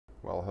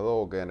Well,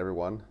 hello again,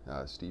 everyone.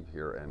 Steve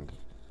here, and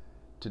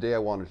today I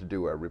wanted to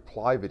do a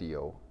reply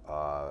video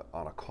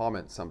on a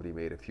comment somebody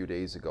made a few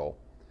days ago,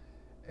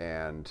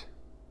 and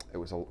it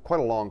was quite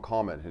a long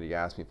comment, and he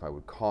asked me if I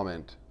would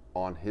comment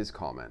on his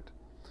comment.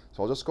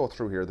 So I'll just go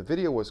through here. The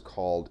video was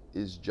called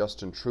 "Is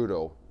Justin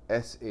Trudeau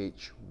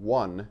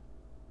SH1T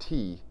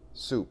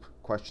Soup?" ?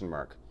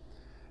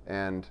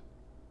 And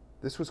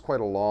this was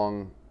quite a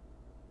long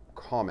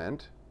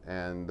comment,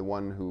 and the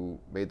one who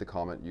made the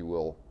comment, you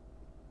will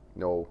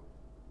know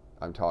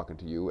I'm talking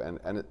to you, and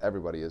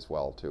everybody as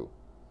well too.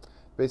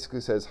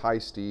 Basically says, "Hi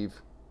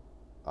Steve,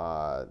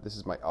 this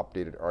is my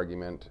updated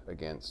argument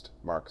against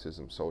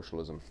Marxism,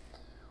 socialism.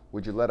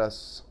 Would you let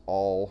us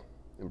all,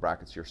 in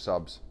brackets your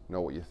subs, know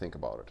what you think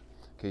about it?"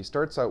 Okay, he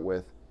starts out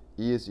with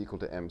E is equal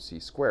to MC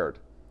squared.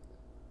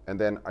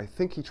 And then I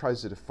think he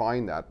tries to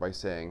define that by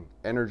saying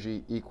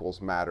energy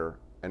equals matter,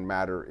 and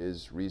matter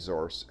is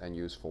resource, and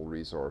useful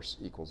resource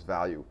equals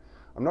value.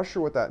 I'm not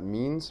sure what that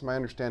means. My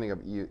understanding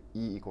of E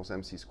equals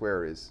MC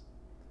squared is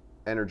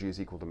energy is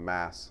equal to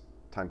mass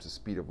times the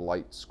speed of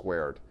light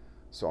squared.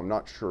 So I'm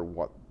not sure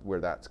where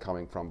that's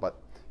coming from,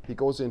 but he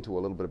goes into a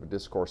little bit of a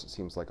discourse, it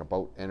seems like,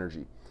 about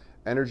energy.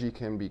 Energy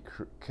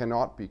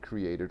cannot be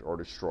created or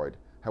destroyed.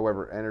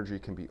 However, energy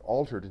can be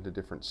altered into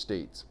different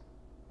states.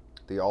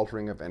 The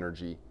altering of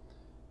energy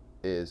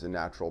is a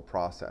natural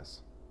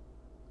process.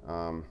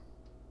 I'm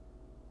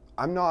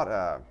not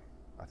a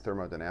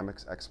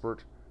thermodynamics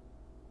expert.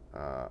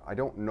 I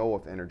don't know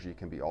if energy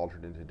can be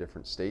altered into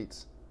different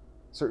states.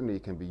 Certainly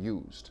it can be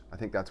used. I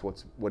think that's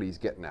what he's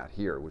getting at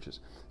here, which is,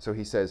 so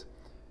he says,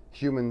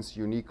 humans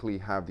uniquely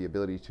have the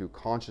ability to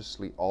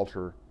consciously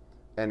alter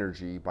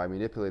energy by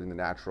manipulating the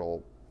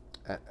natural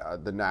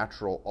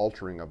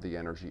altering of the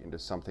energy into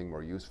something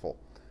more useful.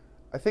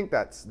 I think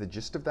that's the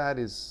gist of that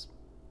is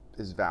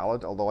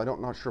valid, although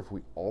I'm not sure if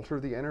we alter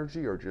the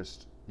energy or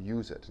just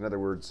use it. In other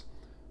words,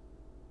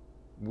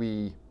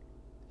 we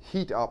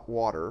heat up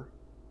water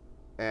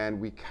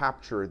and we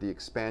capture the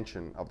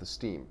expansion of the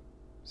steam,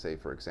 say,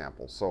 for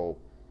example. So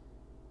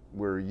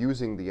we're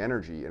using the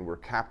energy and we're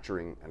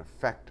capturing an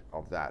effect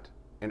of that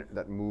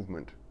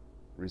movement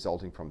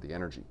resulting from the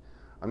energy.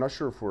 I'm not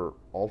sure if we're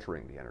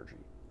altering the energy.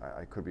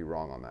 I could be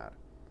wrong on that.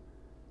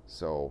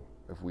 So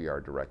if we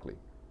are directly,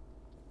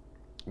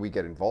 we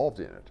get involved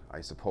in it, I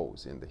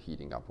suppose, in the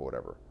heating up or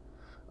whatever.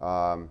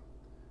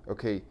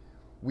 Okay,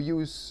 we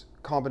use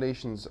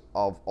combinations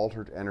of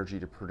altered energy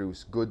to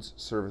produce goods,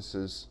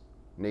 services,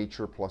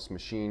 nature plus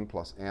machine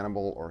plus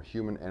animal or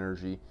human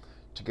energy,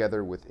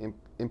 together with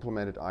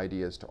implemented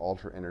ideas to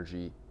alter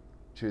energy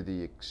to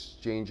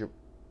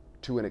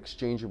an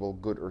exchangeable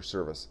good or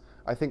service.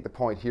 I think the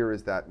point here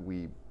is that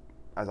we,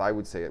 as I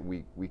would say it,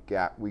 we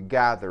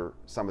gather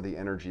some of the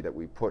energy that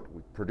we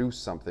produce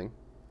something,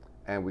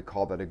 and we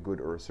call that a good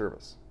or a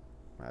service.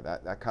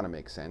 That kind of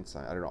makes sense.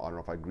 I don't know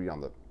if I agree on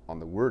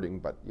the wording,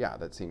 but yeah,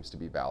 that seems to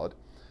be valid.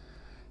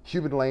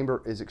 Human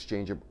labor is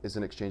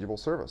an exchangeable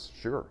service.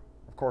 Sure,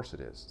 of course it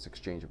is. It's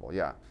exchangeable.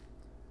 Yeah.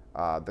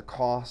 The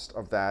cost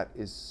of that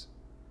is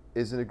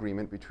an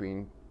agreement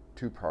between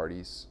two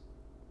parties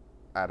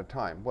at a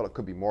time. Well, it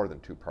could be more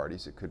than two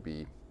parties. It could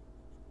be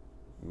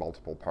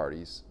multiple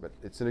parties, but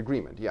it's an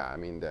agreement. Yeah, I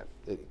mean, that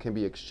it can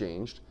be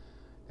exchanged,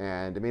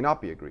 and it may not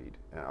be agreed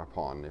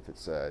upon if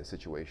it's a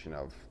situation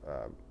of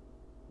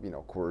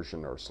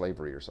coercion or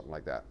slavery or something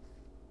like that.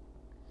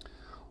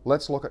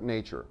 Let's look at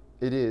nature.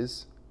 It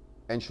is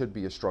and should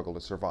be a struggle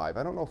to survive.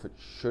 I don't know if it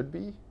should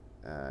be.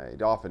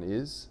 It often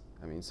is.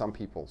 I mean, some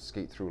people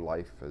skate through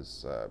life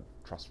as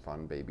trust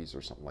fund babies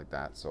or something like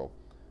that. So,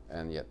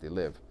 and yet they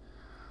live.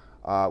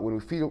 When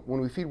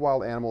we feed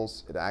wild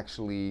animals, it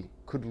actually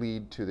could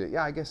lead to the.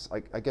 Yeah, I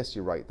guess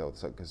you're right though,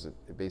 because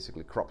it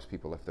basically corrupts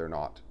people if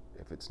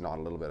it's not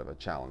a little bit of a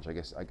challenge. I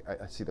guess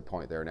I see the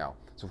point there now.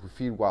 So if we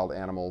feed wild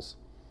animals,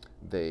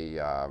 they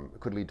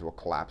could lead to a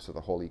collapse of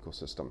the whole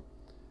ecosystem.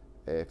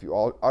 If you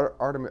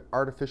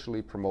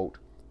artificially promote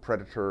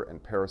predator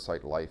and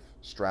parasite life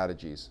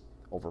strategies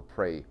over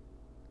prey,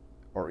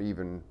 or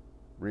even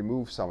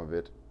remove some of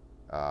it,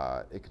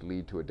 it could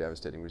lead to a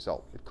devastating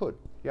result. It could.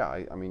 Yeah,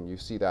 I mean, you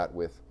see that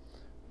with,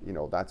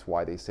 that's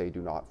why they say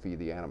do not feed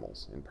the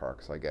animals in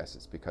parks. I guess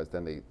it's because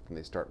then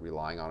they start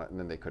relying on it, and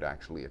then they could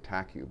actually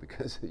attack you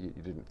because you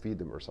didn't feed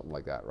them or something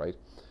like that, right?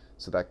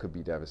 So that could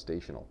be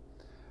devastational.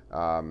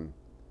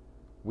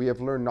 We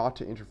have learned not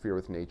to interfere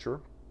with nature.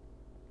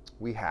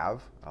 We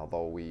have,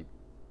 although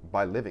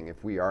by living,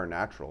 if we are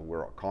natural,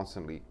 we're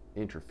constantly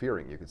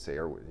interfering, you could say,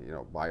 or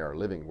by our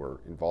living, we're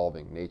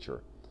involving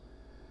nature.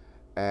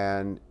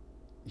 And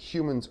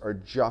humans are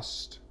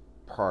just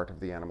part of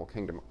the animal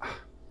kingdom.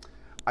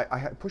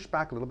 I push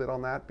back a little bit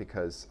on that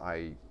because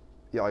I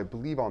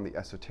believe on the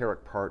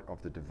esoteric part of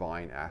the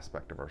divine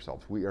aspect of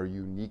ourselves. We are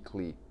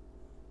uniquely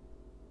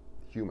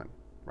human,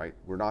 right?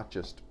 We're not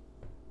just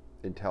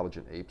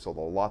intelligent apes,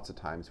 although lots of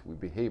times we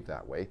behave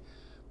that way,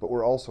 but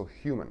we're also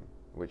human,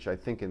 which I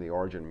think in the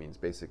origin means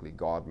basically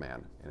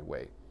God-man in a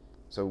way.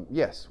 So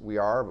yes, we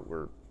are, but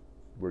we're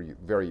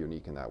very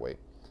unique in that way.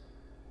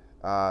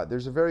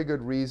 There's a very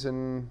good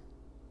reason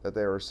that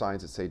there are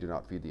signs that say do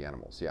not feed the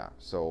animals. Yeah.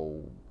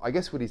 So I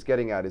guess what he's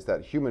getting at is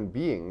that human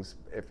beings,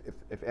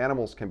 if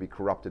animals can be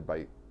corrupted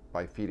by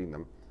feeding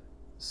them,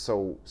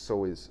 so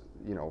is,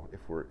 you know, if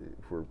we're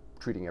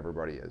treating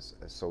everybody as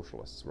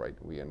socialists, right?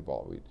 We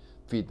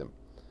feed them.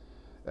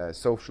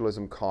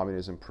 Socialism,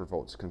 communism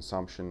promotes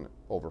consumption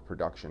over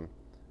production.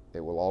 It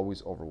will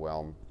always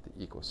overwhelm the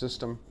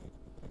ecosystem,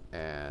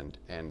 and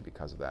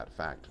because of that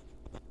fact,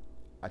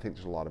 I think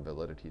there's a lot of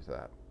validity to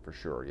that for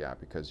sure. Yeah,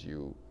 because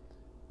I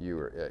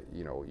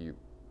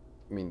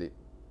mean,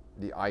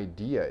 the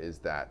idea is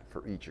that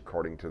for each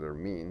according to their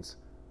means,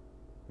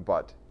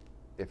 but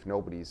if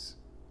nobody's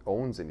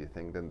owns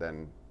anything,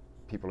 then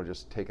people are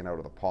just taken out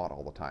of the pot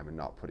all the time and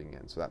not putting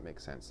in. So that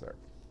makes sense there.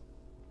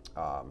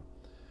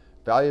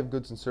 Value of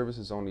goods and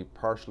services only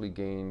partially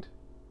gained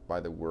by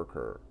the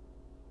worker.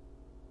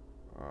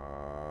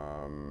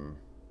 I'm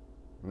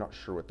not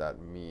sure what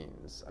that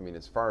means. I mean,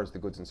 as far as the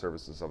goods and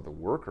services of the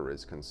worker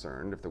is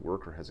concerned, if the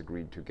worker has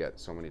agreed to get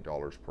so many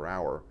dollars per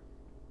hour,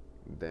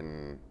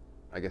 then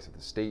I guess if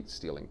the state's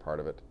stealing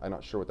part of it, I'm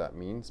not sure what that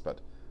means,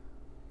 but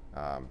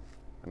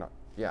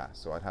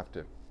so I'd have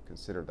to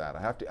consider that.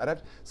 I'd have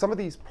to, some of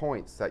these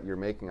points that you're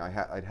making,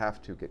 I'd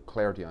have to get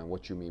clarity on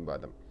what you mean by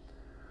them.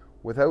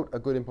 Without a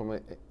good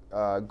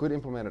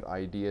implemented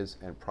ideas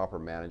and proper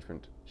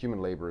management, human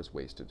labor is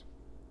wasted.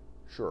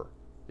 Sure,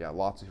 yeah,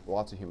 lots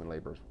of human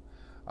labor.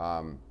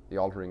 The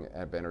altering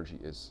of energy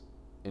is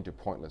into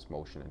pointless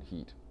motion and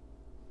heat.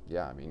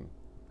 Yeah, I mean,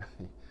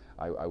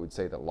 I would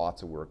say that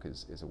lots of work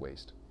is a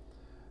waste.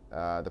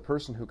 The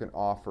person who can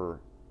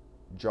offer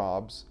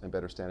jobs and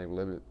better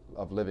standard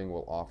of living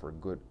will offer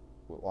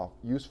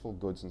useful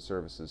goods and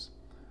services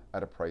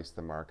at a price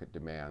the market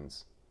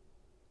demands,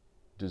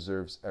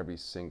 deserves every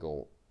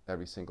single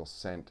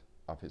cent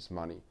of his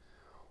money.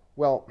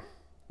 Well,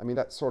 I mean,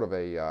 that's sort of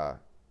a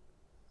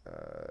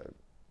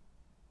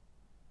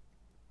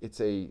it's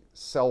a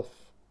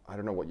I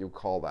don't know what you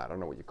call that. I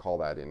don't know what you call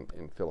that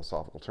in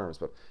philosophical terms,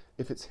 but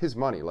if it's his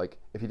money, like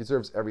if he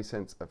deserves every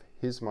cent of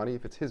his money,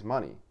 if it's his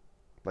money,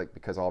 like,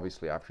 because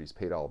obviously after he's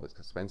paid all of his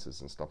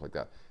expenses and stuff like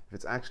that, if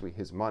it's actually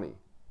his money,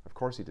 of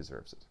course he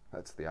deserves it.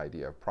 That's the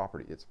idea of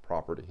property. It's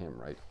proper to him,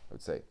 right? I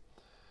would say.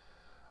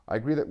 I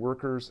agree that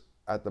workers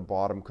at the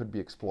bottom could be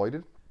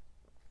exploited.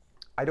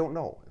 I don't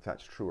know if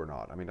that's true or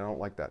not. I mean, I don't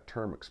like that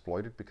term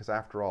exploited, because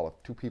after all, if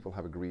two people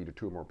have agreed, or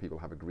two or more people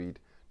have agreed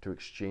to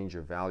exchange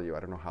a value, I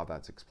don't know how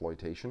that's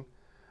exploitation.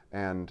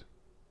 And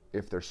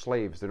if they're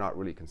slaves, they're not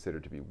really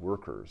considered to be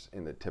workers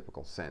in the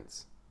typical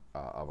sense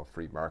of a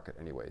free market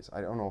anyways.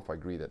 I don't know if I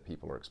agree that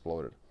people are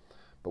exploited.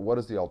 But what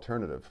is the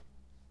alternative?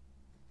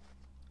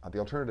 The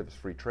alternative is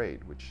free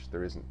trade, which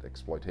there isn't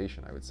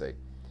exploitation, I would say.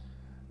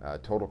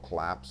 Total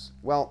collapse.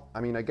 Well, I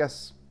mean, I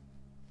guess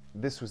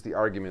this was the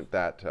argument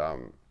that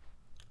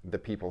the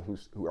people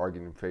who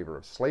argued in favor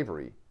of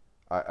slavery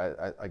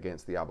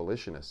against the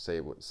abolitionists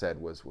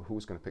said was, well,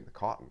 who's going to pick the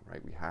cotton,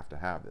 right? We have to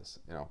have this,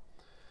 you know.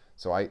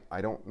 So I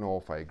don't know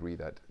if I agree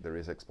that there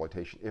is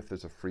exploitation if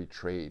there's a free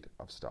trade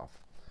of stuff.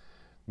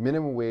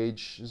 Minimum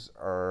wages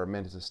are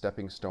meant as a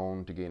stepping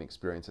stone to gain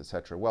experience,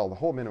 etc. Well, the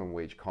whole minimum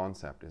wage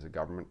concept is a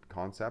government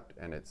concept,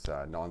 and it's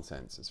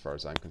nonsense as far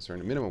as I'm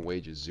concerned. The minimum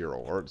wage is zero,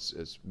 or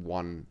it's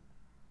 1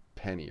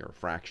 penny or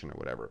fraction or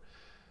whatever.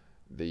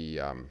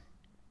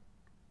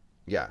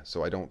 Yeah,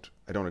 so I don't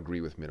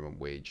agree with minimum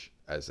wage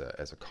as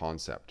a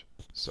concept.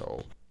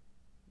 So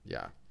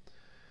yeah,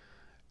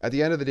 at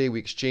the end of the day, we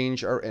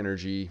exchange our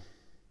energy.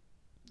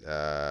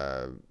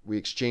 We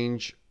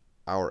exchange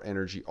our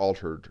energy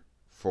altered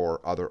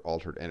for other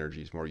altered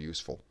energies more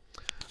useful.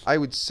 I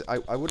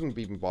wouldn't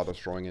even bother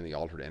throwing in the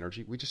altered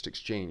energy. We just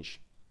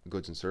exchange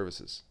goods and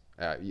services.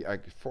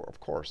 Of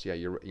course, yeah,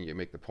 you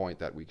make the point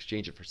that we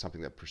exchange it for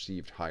something that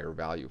perceived higher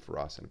value for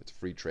us, and if it's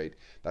free trade,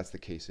 that's the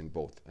case in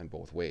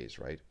both ways,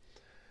 right?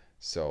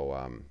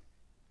 So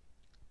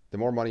the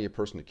more money a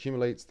person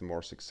accumulates, the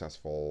more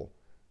successful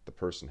the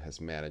person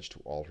has managed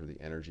to alter the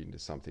energy into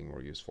something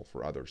more useful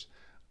for others.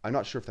 I'm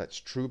not sure if that's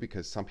true,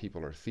 because some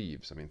people are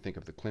thieves. I mean, think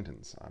of the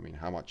Clintons. I mean,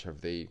 how much have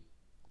they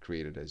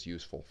created as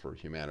useful for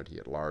humanity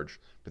at large?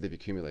 But they've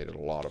accumulated a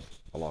lot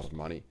of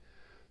money.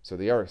 So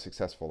they are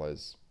successful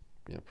as,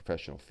 you know,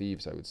 professional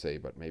thieves, I would say,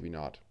 but maybe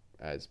not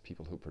as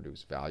people who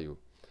produce value.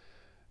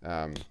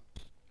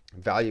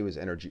 Value is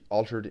energy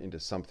altered into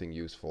something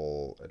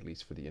useful, at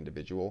least for the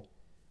individual.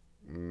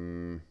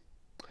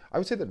 I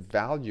would say that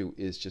value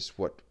is just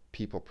what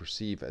people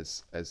perceive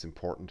as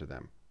important to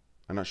them.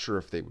 I'm not sure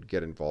if they would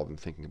get involved in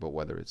thinking about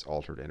whether it's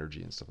altered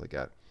energy and stuff like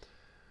that.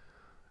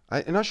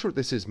 I'm not sure what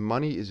this is.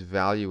 Money is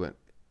value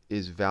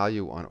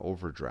on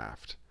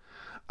overdraft.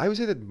 I would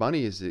say that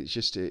money is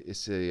just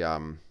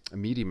a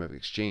medium of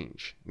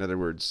exchange. In other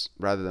words,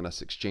 rather than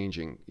us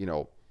exchanging, you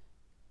know,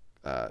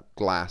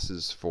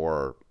 glasses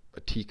for a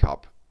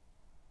teacup,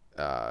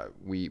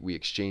 we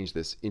exchange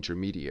this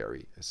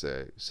intermediary as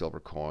a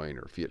silver coin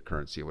or fiat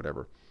currency or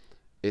whatever.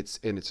 It's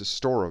a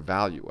store of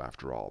value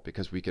after all,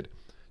 because we could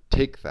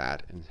take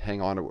that and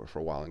hang on to it for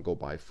a while and go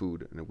buy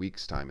food in a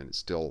week's time, and it's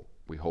still,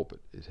 we hope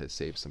it has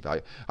saved some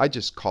value. I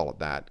just call it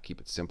that,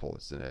 keep it simple.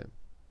 It's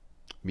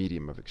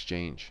medium of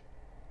exchange.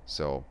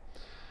 So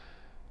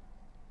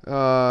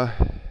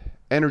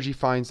energy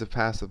finds the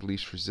path of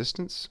least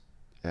resistance.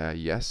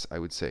 Yes, I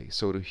would say.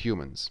 So do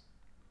humans.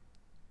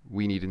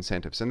 We need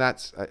incentives, and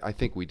I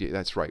think we do.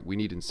 That's right. We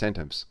need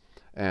incentives,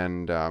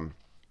 and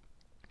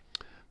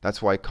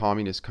that's why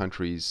communist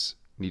countries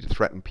need to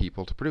threaten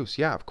people to produce.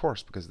 Yeah, of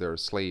course, because they're a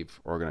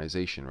slave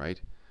organization,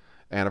 right?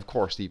 And of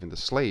course, even the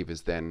slave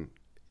is then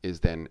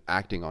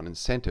acting on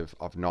incentive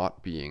of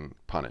not being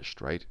punished,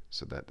 right?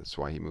 So that's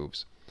why he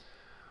moves.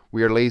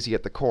 We are lazy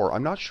at the core.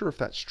 I'm not sure if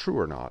that's true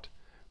or not.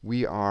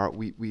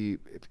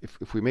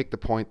 If we make the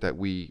point that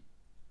we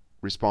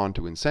respond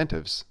to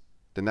incentives,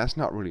 then that's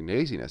not really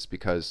laziness,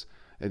 because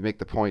it make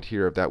the point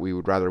here that we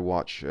would rather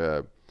watch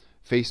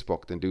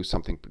Facebook than do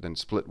something than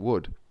split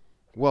wood.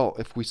 Well,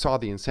 if we saw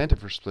the incentive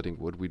for splitting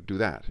wood, we'd do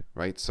that,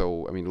 right?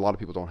 So, I mean, a lot of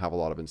people don't have a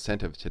lot of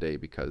incentive today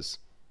because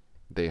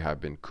they have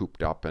been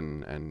cooped up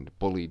and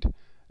bullied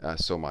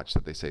so much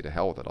that they say, to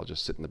hell with it, I'll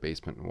just sit in the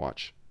basement and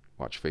watch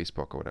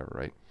Facebook or whatever,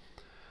 right?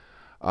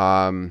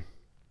 I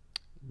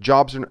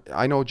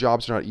know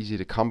jobs are not easy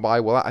to come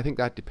by. Well, I think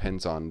that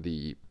depends on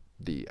the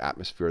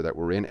atmosphere that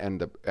we're in,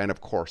 and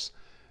of course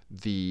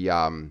the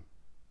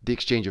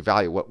exchange of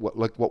value.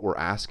 What we're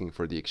asking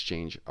for the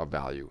exchange of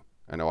value.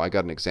 I know I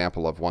got an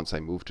example of once I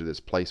moved to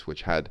this place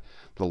which had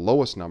the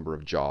lowest number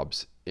of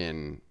jobs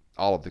in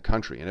all of the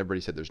country, and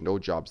everybody said there's no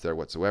jobs there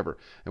whatsoever.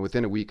 And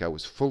within a week I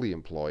was fully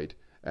employed,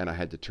 and I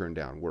had to turn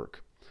down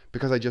work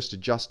because I just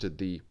adjusted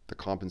the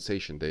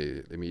compensation,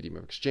 the medium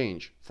of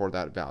exchange, for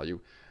that value,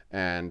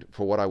 and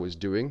for what I was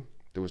doing,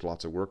 there was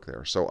lots of work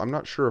there. So I'm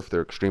not sure if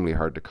they're extremely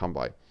hard to come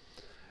by.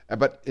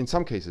 But in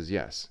some cases,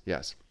 yes.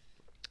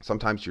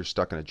 Sometimes you're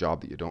stuck in a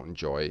job that you don't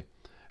enjoy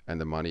and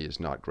the money is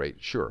not great.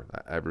 Sure,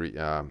 every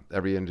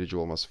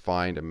individual must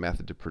find a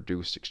method to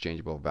produce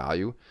exchangeable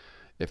value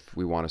if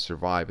we want to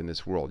survive in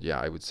this world. Yeah,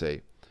 I would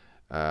say,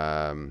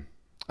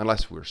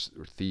 unless we're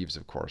thieves,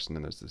 of course, and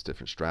then there's this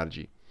different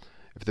strategy.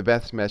 If the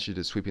best method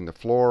is sweeping the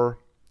floor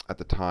at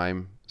the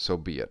time, so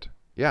be it.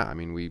 Yeah, I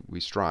mean, we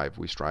strive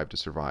to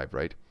survive,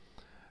 right?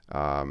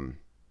 A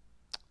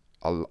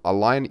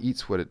lion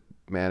eats what it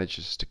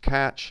manages to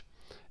catch,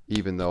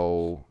 even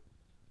though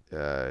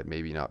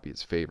maybe not be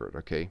its favorite.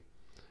 Okay,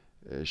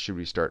 should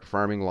we start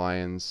farming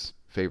lions'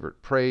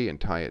 favorite prey and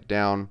tie it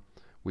down?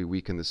 We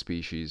weaken the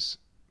species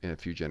in a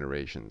few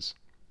generations.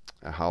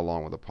 How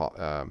long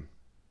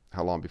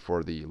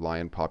before the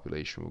lion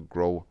population will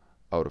grow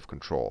out of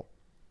control?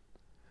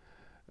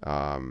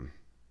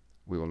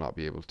 We will not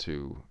be able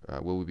to.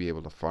 Will we be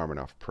able to farm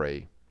enough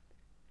prey?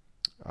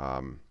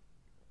 And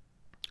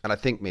I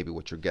think maybe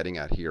what you're getting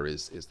at here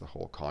is the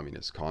whole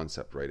communist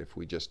concept, right? If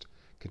we just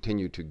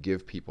continue to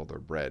give people their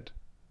bread,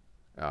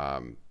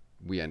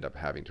 we end up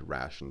having to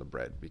ration the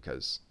bread,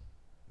 because,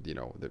 you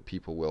know, that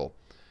people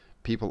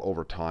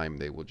over time,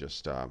 they will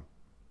just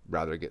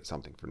rather get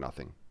something for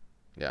nothing.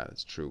 Yeah,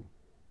 it's true.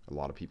 A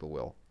lot of people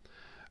will.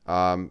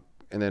 And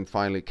then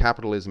finally,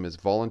 capitalism is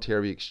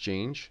voluntary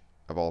exchange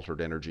of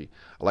altered energy.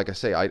 Like I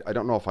say, I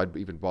don't know if I'd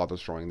even bother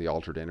throwing the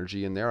altered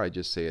energy in there. I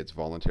just say it's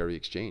voluntary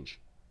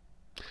exchange.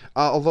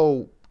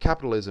 Although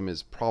capitalism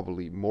is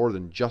probably more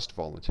than just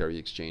voluntary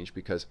exchange,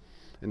 because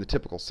in the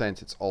typical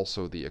sense, it's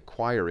also the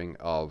acquiring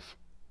of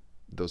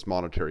those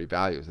monetary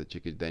values that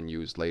you could then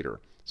use later.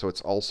 So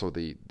it's also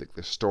the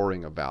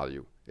storing of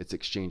value. It's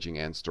exchanging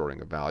and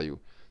storing of value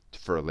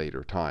for a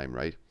later time,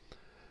 right?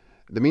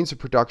 The means of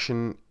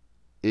production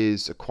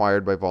is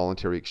acquired by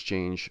voluntary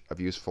exchange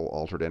of useful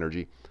altered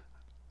energy.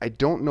 I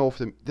don't know if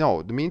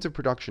the means of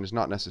production is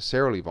not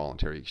necessarily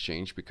voluntary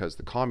exchange, because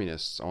the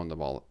communists own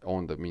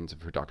the means of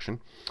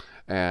production,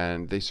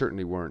 and they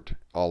certainly weren't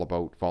all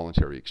about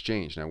voluntary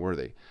exchange, now were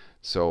they?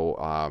 So,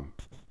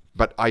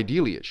 but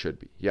ideally it should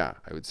be, yeah,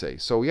 I would say.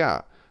 So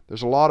yeah,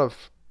 there's a lot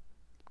of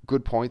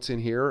good points in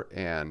here,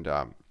 and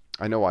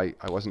I know I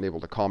wasn't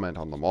able to comment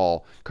on them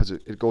all, because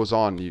it goes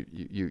on.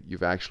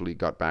 You've actually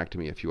got back to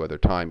me a few other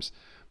times,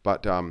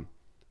 but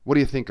what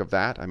do you think of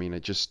that? I mean,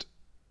 it just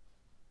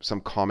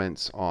some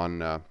comments on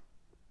that.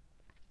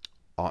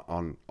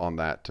 I'm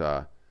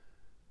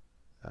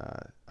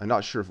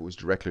not sure if it was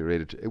directly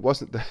related to. It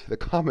wasn't the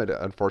comment.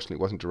 Unfortunately,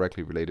 wasn't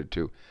directly related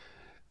to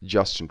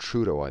Justin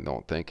Trudeau, I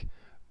don't think,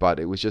 but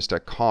it was just a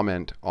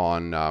comment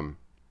on.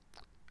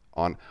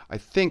 I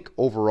think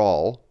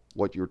overall,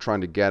 what you're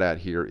trying to get at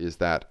here is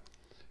that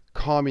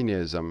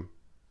communism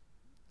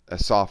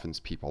softens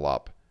people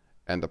up,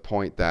 and the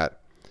point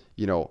that,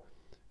 you know,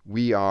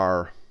 we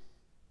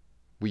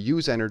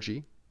use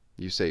energy.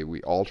 You say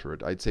we alter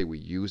it. I'd say we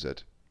use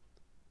it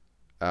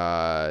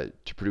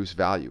to produce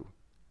value,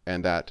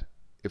 and that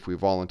if we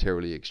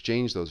voluntarily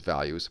exchange those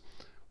values,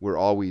 we're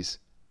always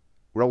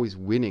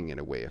winning in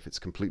a way if it's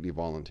completely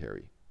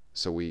voluntary.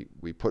 So we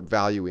put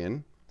value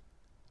in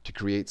to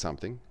create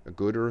something, a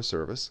good or a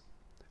service,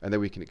 and then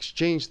we can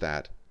exchange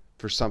that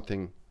for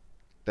something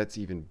that's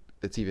even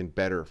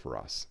better for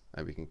us,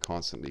 and we can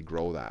constantly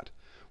grow that.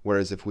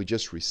 Whereas if we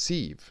just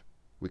receive,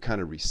 we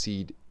kind of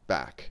recede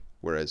back.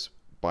 Whereas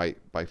by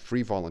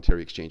free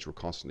voluntary exchange, we're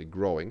constantly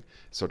growing,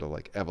 sort of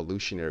like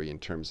evolutionary in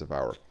terms of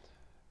our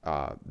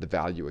the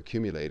value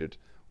accumulated,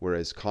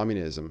 whereas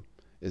communism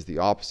is the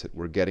opposite.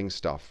 We're getting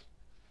stuff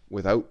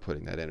without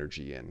putting that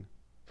energy in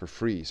for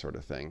free, sort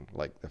of thing,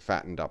 like the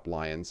fattened up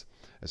lions,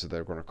 and so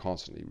they're going to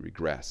constantly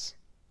regress.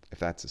 If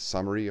that's a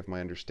summary of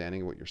my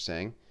understanding of what you're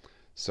saying.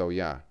 So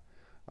yeah,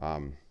 I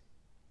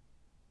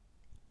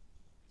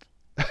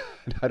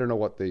don't know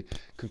what the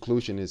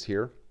conclusion is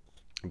here,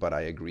 but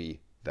I agree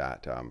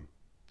that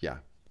yeah,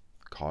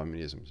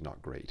 communism is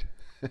not great.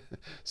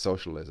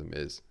 Socialism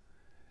is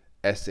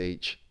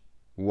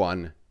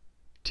SH1T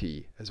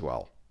as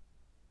well.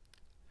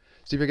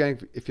 So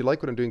if you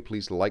like what I'm doing,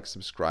 please like,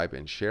 subscribe,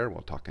 and share.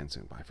 We'll talk again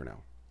soon. Bye for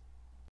now.